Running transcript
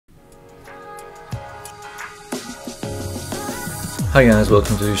Hi guys,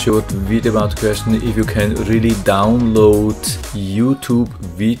 welcome to this short video about the question if you can really download YouTube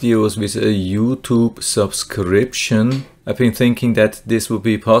videos with a YouTube subscription. I've been thinking that this would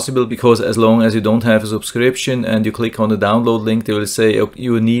be possible because as long as you don't have a subscription and you click on the download link, they will say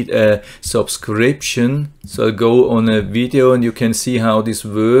you need a subscription. So I'll go on a video and you can see how this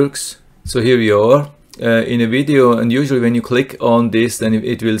works. So here we are. In a video, and usually when you click on this, then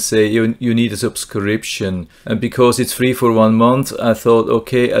it will say you need a subscription, and because it's free for 1 month, I thought,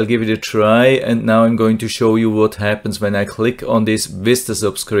 okay, I'll give it a try. And now I'm going to show you what happens when I click on this with the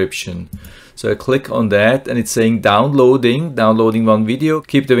subscription. So I click on that and it's saying downloading one video.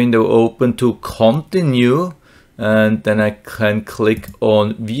 Keep the window open to continue, and then I can click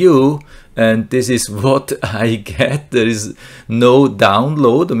on view, and this is what I get. There is no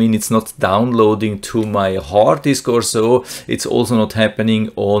download. I mean, it's not downloading to my hard disk or so. It's also not happening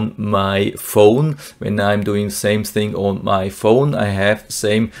on my phone. When I'm doing the same thing on my phone, I have the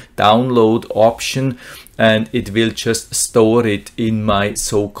same download option, and it will just store it in my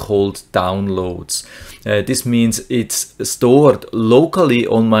so-called downloads. This means it's stored locally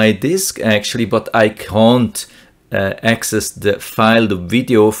on my disk actually, but I can't access the file, the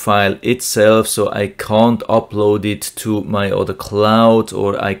video file itself, so I can't upload it to my other cloud,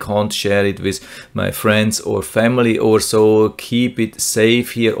 or I can't share it with my friends or family, or so keep it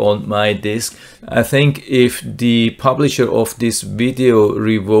safe here on my disk. I think if the publisher of this video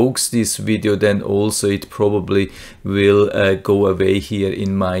revokes this video, then also it probably will go away here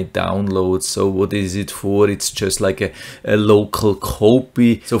in my downloads. So what is it for? It's just like a local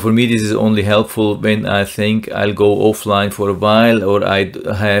copy. So for me this is only helpful when I think I'll go offline for a while, or I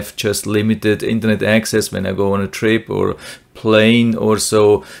have just limited internet access when I go on a trip or plane or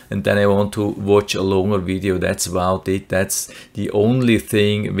so, and then I want to watch a longer video. That's about it. That's the only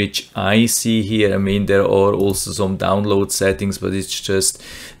thing which I see here. I mean, there are also some download settings, but it's just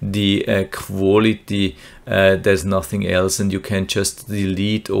the quality. There's nothing else, and you can just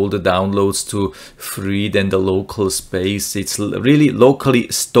delete all the downloads to free then the local space. It's really locally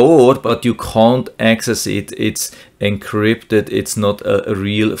stored, but you can't access it. It's encrypted. It's not a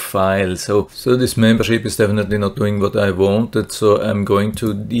real file. So this membership is definitely not doing what I wanted. So I'm going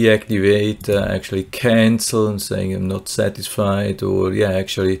to deactivate, actually cancel, and saying I'm not satisfied, or yeah,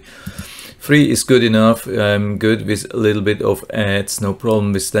 actually free is good enough. I'm good with a little bit of ads, no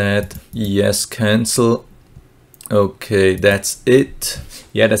problem with that. Yes, cancel. Okay, that's it.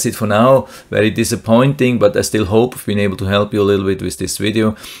 Yeah, that's it for now. Very disappointing, but I still hope I've been able to help you a little bit with this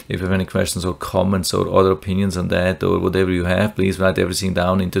video. If you have any questions or comments or other opinions on that, or whatever you have, please write everything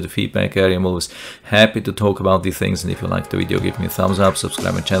down into the feedback area. I'm always happy to talk about these things, and if you like the video, give me a thumbs up,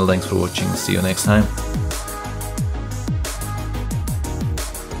 subscribe my channel. Thanks for watching. See you next time.